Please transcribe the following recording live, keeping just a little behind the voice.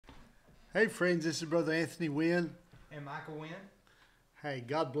Hey friends, this is Brother Anthony Wynn. And Michael Wynn. Hey,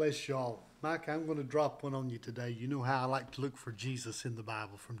 God bless y'all. Mike, I'm going to drop one on you today. You know how I like to look for Jesus in the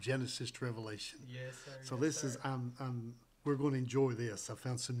Bible, from Genesis to Revelation. Yes, sir. So yes, this sir. is we're going to enjoy this. I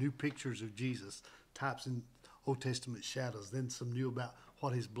found some new pictures of Jesus, types in Old Testament shadows, then some new about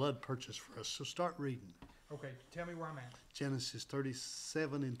what His blood purchased for us. So start reading. Okay, tell me where I'm at. Genesis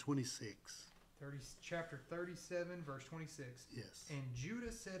 37 and 26. Chapter 37, verse 26. Yes. And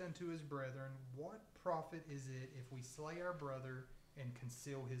Judah said unto his brethren, What profit is it if we slay our brother and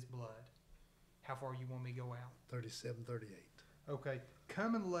conceal his blood? How far you want me to go out? 37, 38. Okay,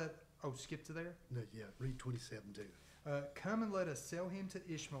 come and let... Oh, skip to there? No, yeah, read 27 too. Come and let us sell him to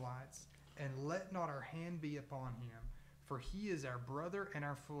Ishmaelites, and let not our hand be upon him. For he is our brother and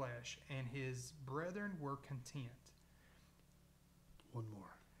our flesh, and his brethren were content. One more.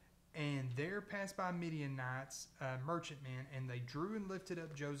 And there passed by Midianites, merchantmen, and they drew and lifted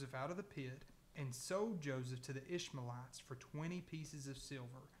up Joseph out of the pit, and sold Joseph to the Ishmaelites for 20 pieces of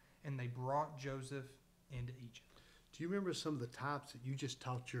silver. And they brought Joseph into Egypt. Do you remember some of the types that you just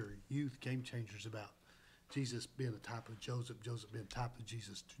taught your youth game changers about? Jesus being a type of Joseph, Joseph being a type of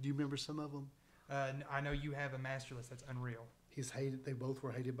Jesus. Do you remember some of them? I know you have a master list. That's unreal. He's hated. They both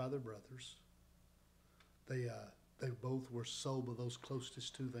were hated by their brothers. They both were sold by those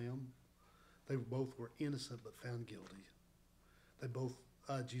closest to them. They both were innocent but found guilty. They both,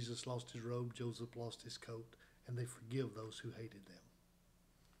 Jesus lost his robe, Joseph lost his coat, and they forgive those who hated them.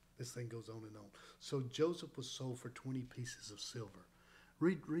 This thing goes on and on. So Joseph was sold for 20 pieces of silver.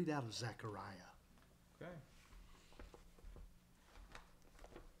 Read out of Zechariah. Okay.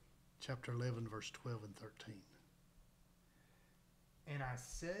 Chapter 11, verse 12 and 13. And I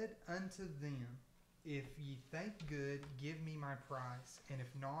said unto them, If ye think good, give me my price, and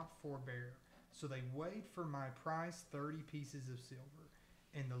if not, forbear. So they weighed for my price 30 pieces of silver.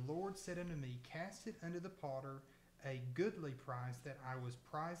 And the Lord said unto me, Cast it unto the potter, a goodly price that I was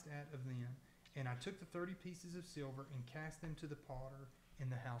prized at of them. And I took the 30 pieces of silver and cast them to the potter in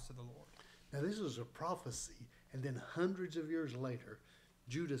the house of the Lord. Now this was a prophecy, and then hundreds of years later,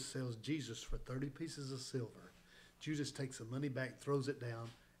 Judas sells Jesus for 30 pieces of silver. Judas takes the money back, throws it down,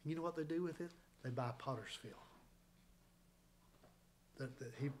 and you know what they do with it? They buy potter's field.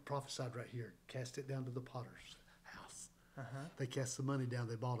 That he prophesied right here. Cast it down to the potter's house. They cast the money down.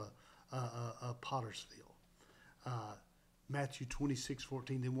 They bought a potter's field. Matthew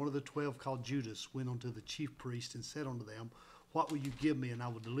 26:14. Then one of the 12, called Judas, went unto the chief priest and said unto them, What will you give me, and I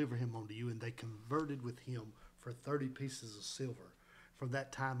will deliver him unto you? And they converted with him for 30 pieces of silver. From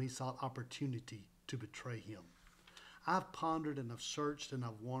that time he sought opportunity to betray him. I've pondered and I've searched and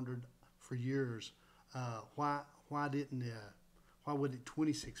I've wondered for years, why would it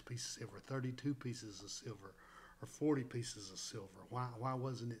 26 pieces of silver, 32 pieces of silver, or 40 pieces of silver? Why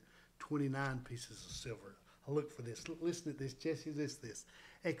wasn't it 29 pieces of silver? I look for this. Listen to this, Jesse. This.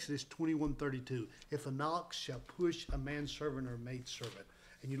 Exodus 21:32. If an ox shall push a manservant or maidservant,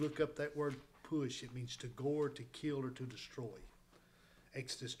 and you look up that word push, it means to gore, to kill, or to destroy.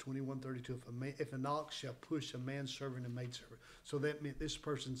 Exodus 21:32. If an ox shall push a manservant and maidservant. So that meant this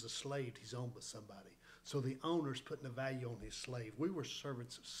person's a slave. He's owned by somebody. So the owner's putting a value on his slave. We were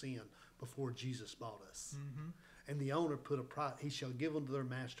servants of sin before Jesus bought us. Mm-hmm. And the owner put a price. He shall give unto their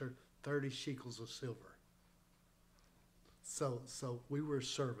master 30 shekels of silver. So we were a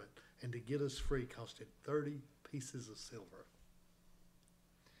servant. And to get us free costed 30 pieces of silver.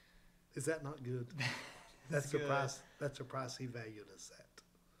 Is that not good? That's the price. That's the price he valued us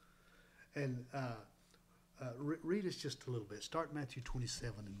at. And read us just a little bit. Start Matthew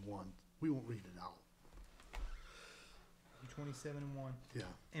 27 and 1. We won't read it all. 27 and 1. Yeah.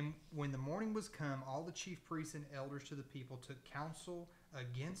 And when the morning was come, all the chief priests and elders to the people took counsel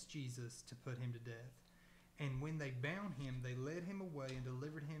against Jesus to put him to death. And when they bound him, they led him away and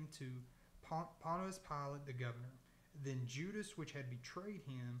delivered him to Pontius Pilate the governor. Then Judas, which had betrayed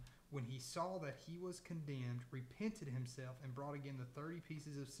him, when he saw that he was condemned, repented himself and brought again the 30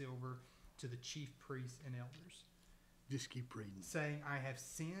 pieces of silver to the chief priests and elders. Just keep reading. Saying, I have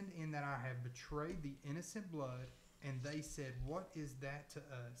sinned in that I have betrayed the innocent blood. And they said, What is that to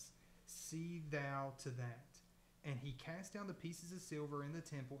us? See thou to that. And he cast down the pieces of silver in the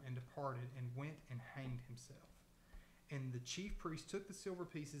temple and departed and went and hanged himself. And the chief priest took the silver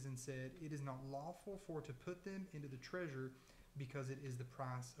pieces and said, It is not lawful for to put them into the treasure, because it is the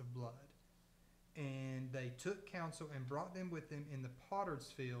price of blood. And they took counsel and brought them with them in the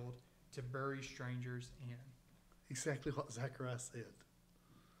potter's field to bury strangers in. Exactly what Zechariah said.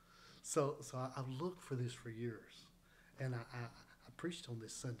 So I've looked for this for years. And I preached on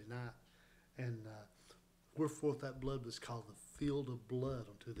this Sunday night. And wherefore that blood was called the field of blood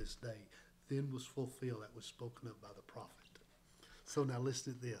unto this day. Then was fulfilled that was spoken of by the prophet. So now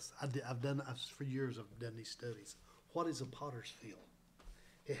listen to this. For years I've done these studies. What is a potter's field?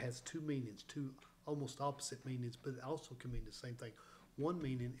 It has two meanings, two almost opposite meanings, but it also can mean the same thing. One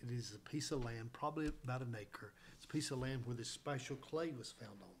meaning, it is a piece of land, probably about an acre. It's a piece of land where this special clay was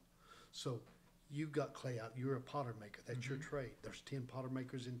found on. So you've got clay out. You're a potter maker. That's your trade. There's 10 potter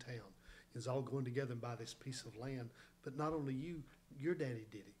makers in town. It's all going together and buy this piece of land. But not only you, your daddy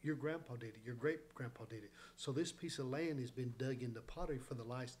did it. Your grandpa did it. Your great-grandpa did it. So this piece of land has been dug into pottery for the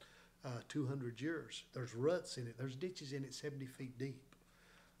last 200 years. There's ruts in it. There's ditches in it 70 feet deep.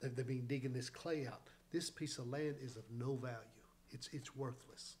 They've been digging this clay out. This piece of land is of no value. It's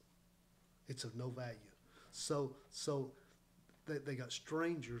worthless. It's of no value. So they got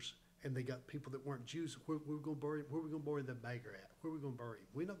strangers and they got people that weren't Jews. Where we going to bury? Where we going to bury the beggar at? Where we going to bury him?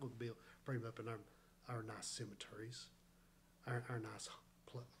 We're not going to bury him up in our nice cemeteries, our nice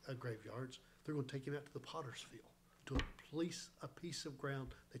graveyards. They're going to take him out to the potter's field, to a piece of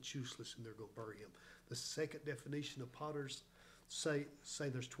ground that's useless, and they're going to bury him. The second definition of potters, say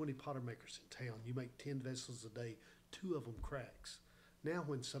there's 20 potter makers in town. You make 10 vessels a day. 2 of them cracks. Now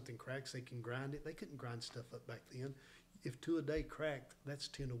when something cracks, they can grind it. They couldn't grind stuff up back then. If 2 a day cracked, that's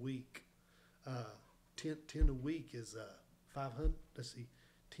 10 a week. 10 a week is 500. Let's see,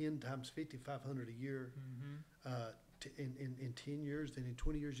 10 times 50, 500 a year. In 10 years, then in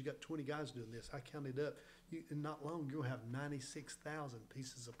 20 years, you got 20 guys doing this. I counted up. In not long, you'll have 96,000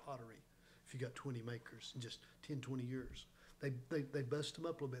 pieces of pottery if you got 20 makers in just 10, 20 years. They bust them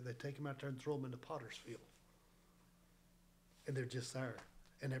up a little bit. They take them out there and throw them in the potter's field. And they're just there.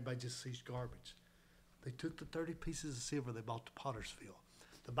 And everybody just sees garbage. They took the 30 pieces of silver they bought the potter's field.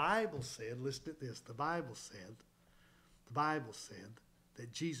 The Bible said, listen to this, the Bible said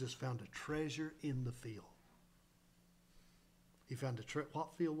that Jesus found a treasure in the field. He found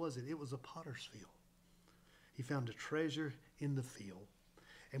what field was it? It was a potter's field. He found a treasure in the field.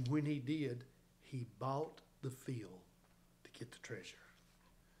 And when he did, he bought the field to get the treasure.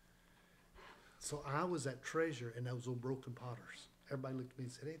 So I was that treasure in those old broken potters. Everybody looked at me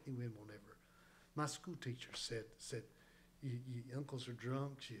and said, Anthony Wynn won't ever. My school teacher said, you uncles are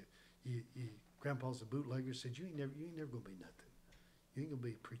drunks, you grandpa's a bootlegger. Said, you ain't never gonna be nothing. You ain't gonna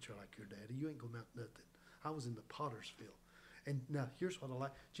be a preacher like your daddy. You ain't gonna amount to nothing. I was in the potter's field. And now here's what I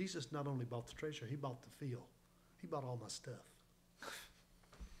like. Jesus not only bought the treasure, he bought the field. He bought all my stuff.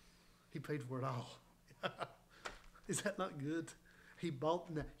 He paid for it all. Is that not good? He bought.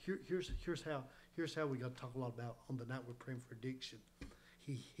 Now, here's how we got to talk a lot about on the night we're praying for addiction.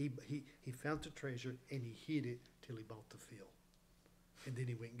 He found the treasure and he hid it till he bought the field, and then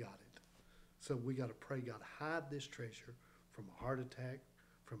he went and got it. So we got to pray, God, hide this treasure from a heart attack,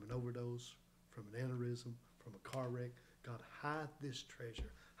 from an overdose, from an aneurysm, from a car wreck. God, hide this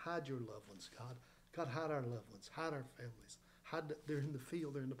treasure. Hide your loved ones, God. God, hide our loved ones. Hide our families. They're in the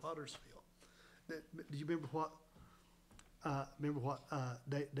field. They're in the potter's field. Do you remember what?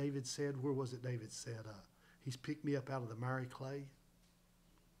 David said? Where was it? David said, "He's picked me up out of the miry clay.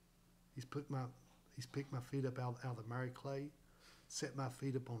 He's picked my feet up out of the miry clay, set my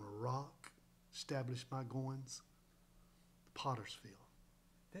feet up on a rock, established my goings." The potter's field.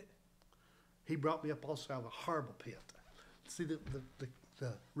 He brought me up also out of a horrible pit. See the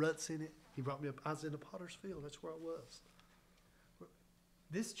ruts in it. He brought me up. I was in the potter's field. That's where I was.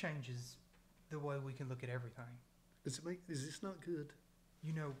 This changes the way we can look at everything. Is this not good?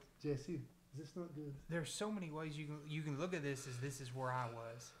 You know, Jesse, is this not good? There's so many ways you can look at this as this is where I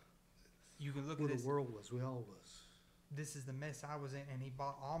was. You can look where at this. The world was. We all was. This is the mess I was in, and he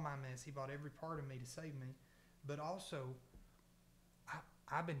bought all my mess. He bought every part of me to save me. But also,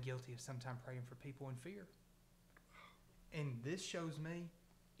 I've been guilty of sometimes praying for people in fear. And this shows me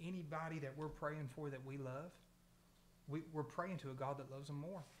anybody that we're praying for that we love, we're praying to a God that loves them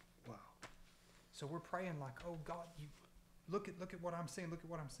more. Wow. So we're praying like, oh God, you look at what I'm seeing, look at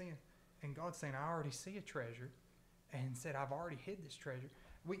what I'm seeing. And God's saying, I already see a treasure, and said, I've already hid this treasure.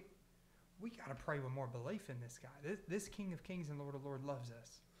 We got to pray with more belief in this guy. This King of Kings and Lord of Lords loves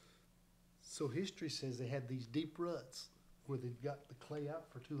us. So history says they had these deep ruts where they've got the clay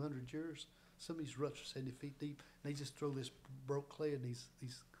out for 200 years. Some of these ruts are 70 feet deep, and they just throw this broke clay in these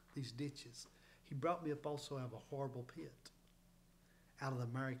ditches. He brought me up also out of a horrible pit, out of the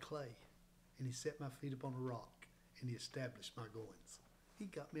miry clay, and he set my feet up on a rock, and he established my goings. He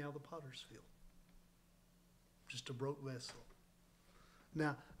got me out of the potter's field. Just a broke vessel.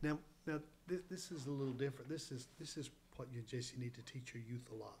 Now, this is a little different. This is what you, Jesse, need to teach your youth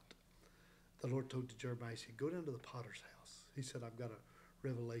a lot. The Lord told to Jeremiah, he said, go down to the potter's house. He said, I've got a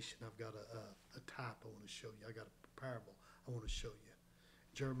revelation. I've got a type I want to show you. I got a parable. I want to show you.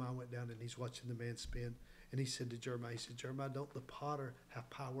 Jeremiah went down and he's watching the man spin. And he said to Jeremiah, Jeremiah, don't the potter have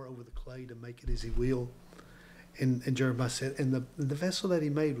power over the clay to make it as he will? And Jeremiah said, and the vessel that he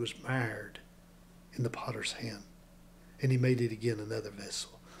made was mired in the potter's hand. And he made it again another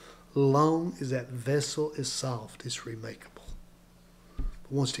vessel. Long as that vessel is soft, it's remakeable.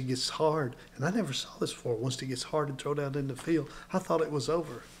 But once it gets hard, and I never saw this before, once it gets hard and thrown out in the field, I thought it was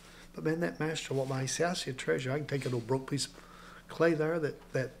over. But man, that master walked by, he said, I see a treasure. I can take a little broke piece of clay there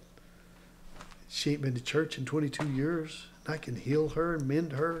that she ain't been to church in 22 years. And I can heal her and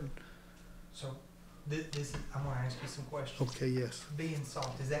mend her. So I'm going to ask you some questions. Okay, yes. Being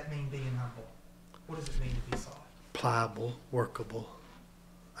soft, does that mean being humble? What does it mean to be soft? Pliable, workable,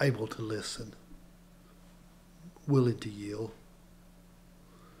 able to listen, willing to yield.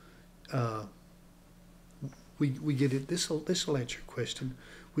 We get it. This will answer your question.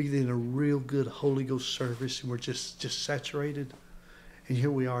 We get in a real good Holy Ghost service, and we're just saturated, and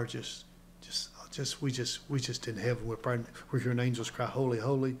here we are, we just in heaven. We're hearing angels cry, holy,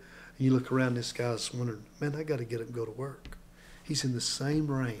 holy. And you look around, this guy's wondering, man, I got to get up and go to work. He's in the same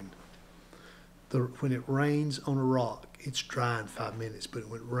rain. When it rains on a rock, it's dry in 5 minutes, but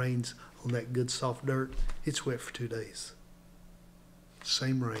when it rains on that good soft dirt, it's wet for 2 days.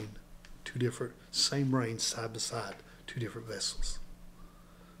 Same rain, same rain side by side, 2 different vessels.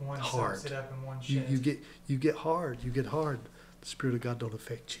 One hard. soaks it up and one sheds. You get hard. The Spirit of God don't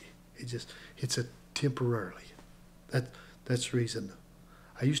affect you. It's a temporarily. That's the reason.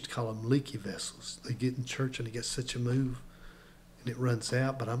 I used to call them leaky vessels. They get in church and they get such a move, and it runs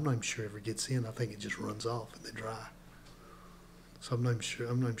out. But I'm not even sure it ever gets in. I think it just runs off and they dry. So I'm not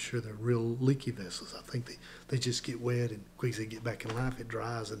even sure they're real leaky vessels. I think they just get wet, and quick as they get back in life, it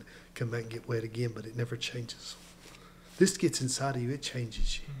dries and come back and get wet again. But it never changes. This gets inside of you, it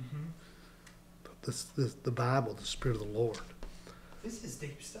changes you. Mm-hmm. But the Bible, the Spirit of the Lord. This is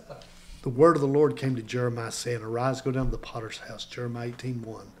deep stuff. The word of the Lord came to Jeremiah saying, arise, go down to the potter's house. Jeremiah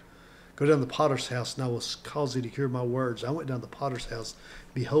 18:1. Go down to the potter's house, and I will cause thee to hear my words. I went down to the potter's house.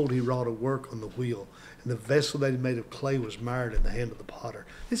 Behold, he wrought a work on the wheel, and the vessel that he made of clay was mired in the hand of the potter.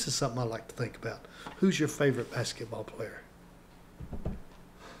 This is something I like to think about. Who's your favorite basketball player?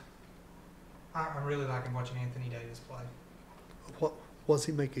 I'm really liking watching Anthony Davis play. What does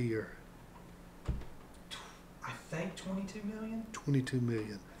he make a year? I think 22 million. 22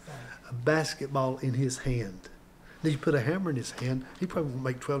 million. A basketball in his hand. Now you put a hammer in his hand, he probably won't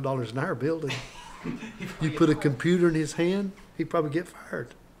make $12 an hour building. You put a computer in his hand, he'd probably get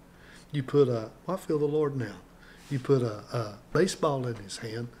fired. You put I feel the Lord now. You put a baseball in his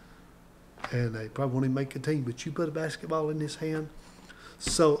hand, and they probably won't even make a team. But you put a basketball in his hand.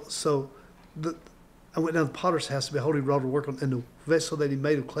 I went down to the potter's house, and behold, he wrought a work on, and the vessel that he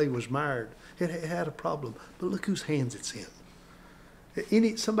made of clay was mired. It had a problem. But look whose hands it's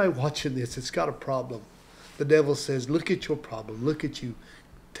in. Somebody watching this, it's got a problem. The devil says, look at your problem. Look at you.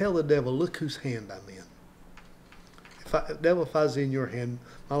 Tell the devil, look whose hand I'm in. If I was in your hand,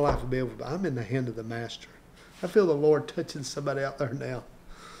 my life would be over. But I'm in the hand of the Master. I feel the Lord touching somebody out there now.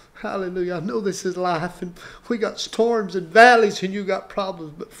 Hallelujah. I know this is life, and we got storms and valleys, and you got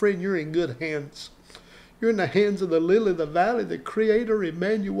problems. But friend, you're in good hands. You're in the hands of the lily of the valley, the Creator,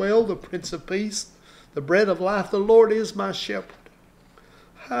 Emmanuel, the Prince of Peace, the bread of life. The Lord is my shepherd.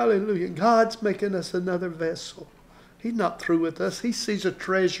 Hallelujah. God's making us another vessel. He's not through with us. He sees a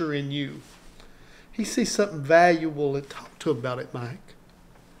treasure in you. He sees something valuable, and talk to him about it, Mike.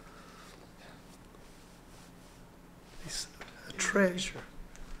 He's a treasure.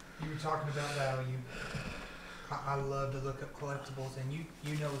 You were talking about value. I love to look up collectibles, and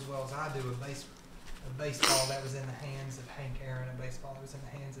you know as well as I do a baseball that was in the hands of Hank Aaron, a baseball that was in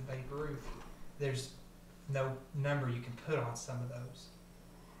the hands of Babe Ruth. There's no number you can put on some of those.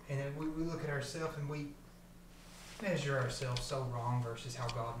 And then we look at ourselves and we measure ourselves so wrong versus how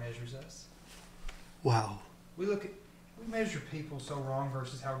God measures us. Wow. We measure people so wrong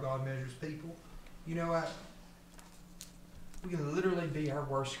versus how God measures people. You know, we can literally be our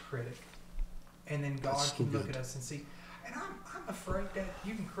worst critic, and then God can look at us and see. And I'm afraid that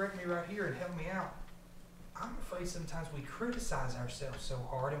you can correct me right here and help me out. I'm afraid sometimes we criticize ourselves so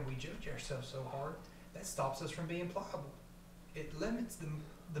hard and we judge ourselves so hard that stops us from being pliable. It limits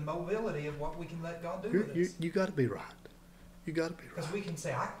the mobility of what we can let God do with us. You got to be right. You got to be right. Because we can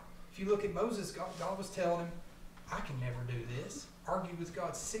say, if you look at Moses, God was telling him, I can never do this. Argued with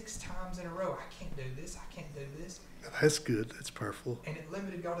God 6 times in a row. I can't do this. I can't do this. That's good. That's powerful. And it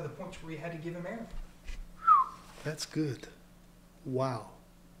limited God to the point where he had to give him Aaron. That's good. Wow.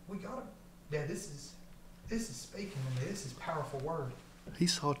 We got to. Yeah, this is speaking to me. This is powerful word. He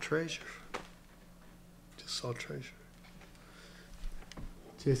saw treasure. Just saw treasure.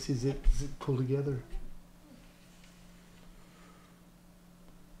 Jesse, is it pulled together?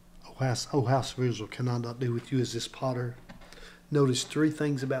 O house of Israel, can I not do with you as this potter? Notice three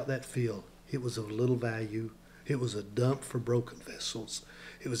things about that field. It was of little value. It was a dump for broken vessels.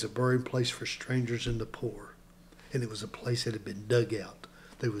 It was a burying place for strangers and the poor. And it was a place that had been dug out.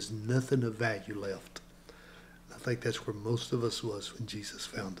 There was nothing of value left. I think that's where most of us was when Jesus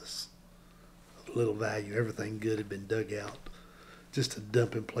found us. Of little value. Everything good had been dug out. Just a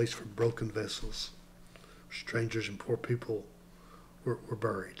dumping place for broken vessels. Strangers and poor people were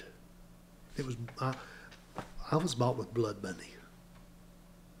buried. It was I was bought with blood money.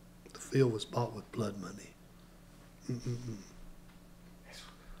 The field was bought with blood money.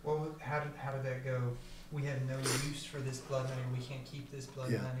 Well, how did that go? We have no use for this blood money. We can't keep this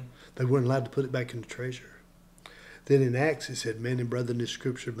blood money. They weren't allowed to put it back in the treasure. Then in Acts it said, "Man and brethren, this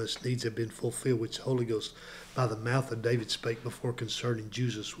scripture must needs have been fulfilled, which the Holy Ghost by the mouth of David spake before concerning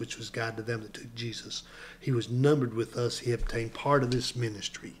Jesus, which was God to them that took Jesus. He was numbered with us. He obtained part of this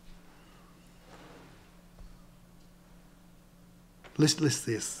ministry." Listen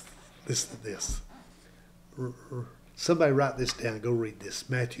to this. Somebody write this down. Go read this.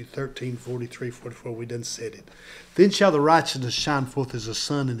 Matthew 13:43-44. We done said it. "Then shall the righteousness shine forth as the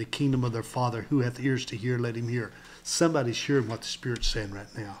sun in the kingdom of their Father. Who hath ears to hear, let him hear." Somebody's hearing what the Spirit's saying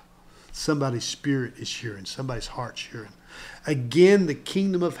right now. Somebody's spirit is hearing. Somebody's heart's hearing. Again, the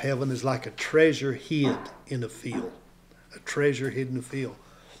kingdom of heaven is like a treasure hid in a field. A treasure hid in a field.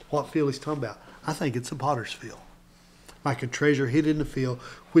 What field he's talking about? I think it's a potter's field. Like a treasure hid in the field,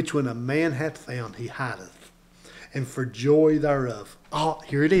 which when a man hath found, he hideth. And for joy thereof,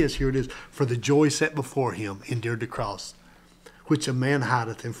 here it is. For the joy set before him endured the cross, which a man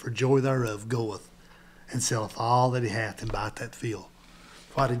hideth, and for joy thereof goeth, and selleth all that he hath, and buyeth that field.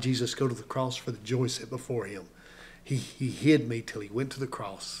 Why did Jesus go to the cross? For the joy set before him. He hid me till he went to the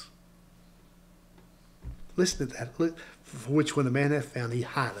cross. Listen to that. For which when a man hath found, he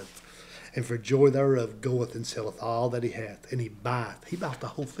hideth. And for joy thereof goeth and selleth all that he hath. And he buyeth. He bought the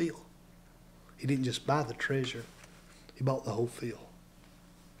whole field. He didn't just buy the treasure. He bought the whole field.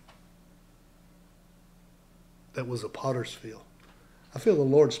 That was a potter's field. I feel the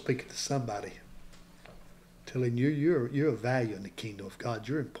Lord speaking to somebody, telling you you're of value in the kingdom of God.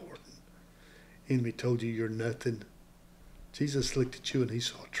 You're important. Enemy told you you're nothing. Jesus looked at you and he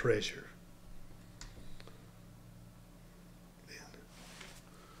saw treasure.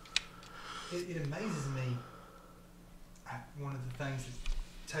 It amazes me. One of the things that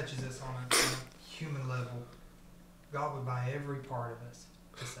touches us on a human level, God would buy every part of us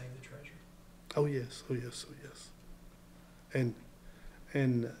to save the treasure. Oh yes, oh yes, oh yes.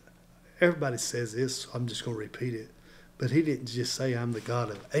 And everybody says this, so I'm just going to repeat it. But he didn't just say, "I'm the God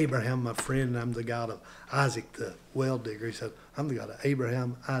of Abraham, my friend, and I'm the God of Isaac, the well digger." He said, "I'm the God of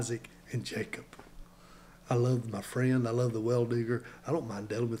Abraham, Isaac, and Jacob. I love my friend. I love the well digger. I don't mind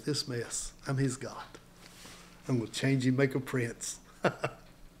dealing with this mess. I'm his God. I'm going to change him, make a prince."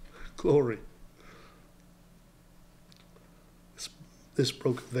 Glory. This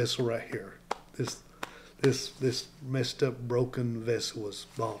broken vessel right here. This messed up broken vessel was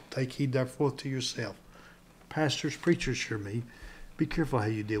bought. "Take heed therefore to yourself." Pastors, preachers, hear me. Be careful how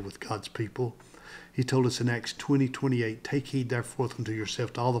you deal with God's people. He told us in Acts 20:28, "Take heed therefore unto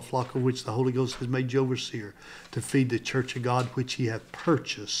yourself to all the flock of which the Holy Ghost has made you overseer, to feed the church of God which he hath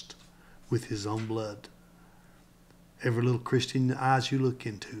purchased with his own blood." Every little Christian eyes you look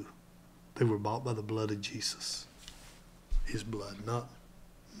into, they were bought by the blood of Jesus. His blood, not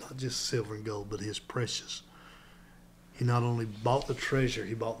just silver and gold, but his precious. He not only bought the treasure,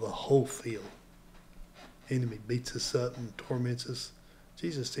 he bought the whole field. Enemy beats us up and torments us.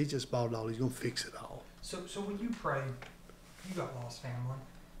 Jesus, he just bought it all. He's going to fix it all. So when you pray, you got lost family,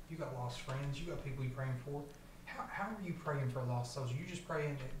 you got lost friends, you got people you're praying for. How are you praying for lost souls? Are you just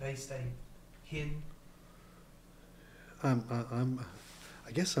praying that they stay hidden? I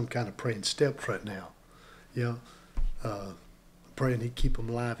guess I'm kind of praying steps right now. You know, praying he keep them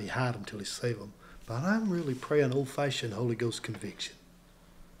alive, he hide them till he save them. But I'm really praying old-fashioned Holy Ghost conviction.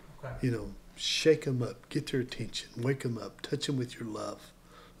 Okay. You know, shake them up, get their attention, wake them up, touch them with your love.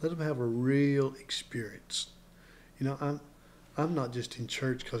 Let them have a real experience. You know, I'm not just in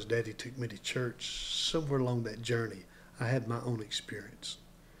church because Daddy took me to church. Somewhere along that journey, I had my own experience.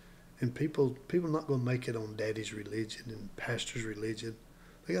 And people are not going to make it on Daddy's religion and pastor's religion.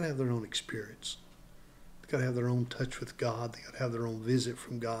 They got to have their own experience. They got to have their own touch with God. They got to have their own visit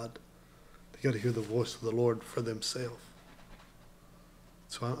from God. They got to hear the voice of the Lord for themselves.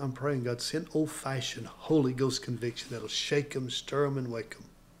 So I'm praying, God, send old-fashioned Holy Ghost conviction that'll shake them, stir them, and wake them.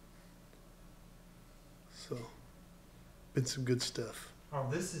 So, been some good stuff. Oh,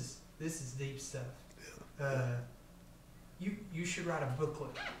 this is deep stuff. You should write a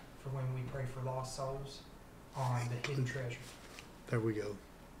booklet for when we pray for lost souls on the hidden treasure. There we go.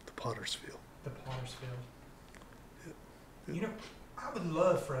 The Potter's Field. The Potter's Field. Yeah. You know, I would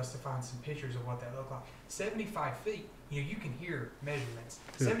love for us to find some pictures of what that looked like. 75 feet. You know, you can hear measurements.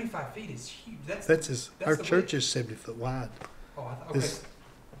 Yeah. 75 feet is huge. That's our church is 70 foot wide. Oh, okay.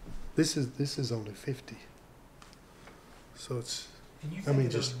 This is only 50. So it's. And you think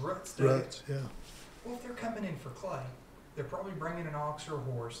of those ruts there. Ruts, yeah. Well, if they're coming in for clay, they're probably bringing an ox or a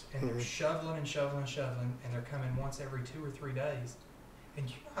horse, and they're shoveling and shoveling and shoveling, and they're coming once every 2 or 3 days. And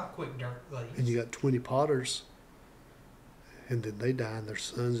you know how quick dirt lays. And you got 20 potters, and then they die, and their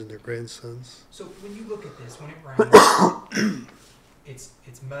sons and their grandsons. So when you look at this, when it rains,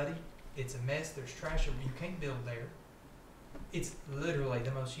 it's muddy, it's a mess. There's trash. You can't build there. It's literally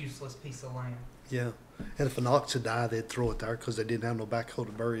the most useless piece of land. Yeah, and if an ox had died, they'd throw it there because they didn't have no backhoe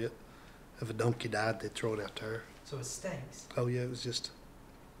to bury it. If a donkey died, they'd throw it out there. So it stinks. Oh yeah, it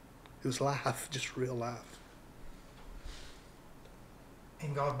was life, just real life.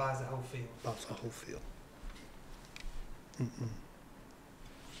 And God buys the whole field. Buys the whole field.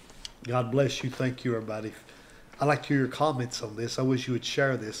 God bless you. Thank you, everybody. I'd like to hear your comments on this. I wish you would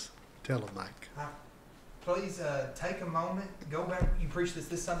share this. Tell them, Mike. Please take a moment. Go back. You preached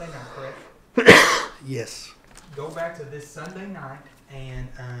this Sunday night, correct? Yes. Go back to this Sunday night and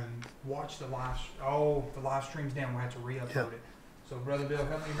watch the live. The live stream's down. We'll have to re-upload it. So, Brother Bill,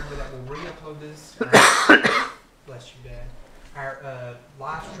 help me remember that. We'll re-upload this. Bless you, Dad. Our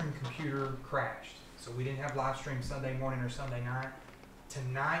live stream computer crashed, so we didn't have live stream Sunday morning or Sunday night.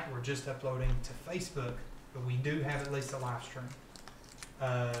 Tonight, we're just uploading to Facebook, but we do have at least a live stream.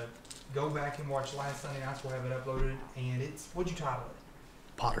 Go back and watch last Sunday nights. We'll have it uploaded, and it's, what'd you title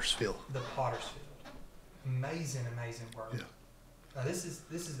it? Potter's Field. The Potter's Field. Amazing, amazing work. Yeah. This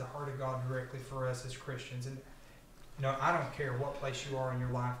is the heart of God directly for us as Christians, and you know, I don't care what place you are in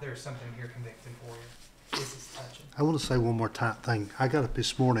your life. There's something here convicting for you. This is touching. I want to say one more thing. I got up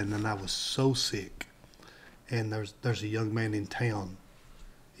this morning and I was so sick, and there's a young man in town.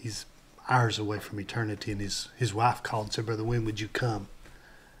 He's hours away from eternity, and his wife called and said, "Brother Wynn, would you come?"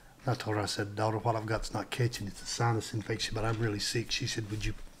 I told her, I said, "Daughter, what I've got's not catching. It's a sinus infection, but I'm really sick." She said, would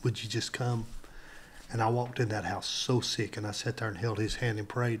you just come? And I walked in that house so sick, and I sat there and held his hand and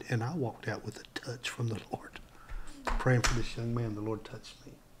prayed, and I walked out with a touch from the Lord. Praying for this young man, the Lord touched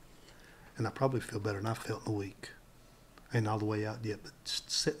me. And I probably feel better than I felt in a week. Ain't all the way out yet, but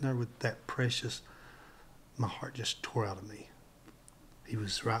just sitting there with that precious, my heart just tore out of me. He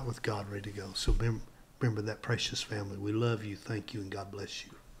was right with God, ready to go. So remember that precious family. We love you, thank you, and God bless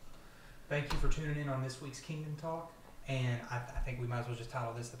you. Thank you for tuning in on this week's Kingdom Talk. And I think we might as well just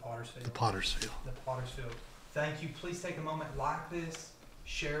title this The Potter's Field. The Potter's Field. The Potter's Field. Thank you. Please take a moment, like this,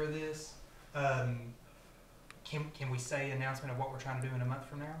 share this. Can we say announcement of what we're trying to do in a month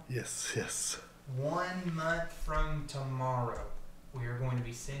from now? Yes. 1 month from tomorrow, we are going to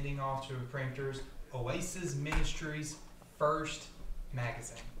be sending off to printers Oasis Ministries' first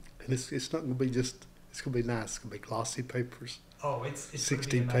magazine. And it's not going to be it's going to be nice. It's going to be glossy papers. Oh, it's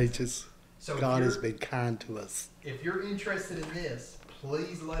 16 pages. So God has been kind to us. If you're interested in this,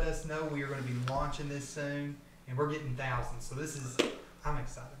 please let us know. We are going to be launching this soon, and we're getting thousands. So I'm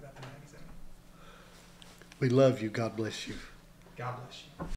excited about the magazine. We love you. God bless you. God bless you.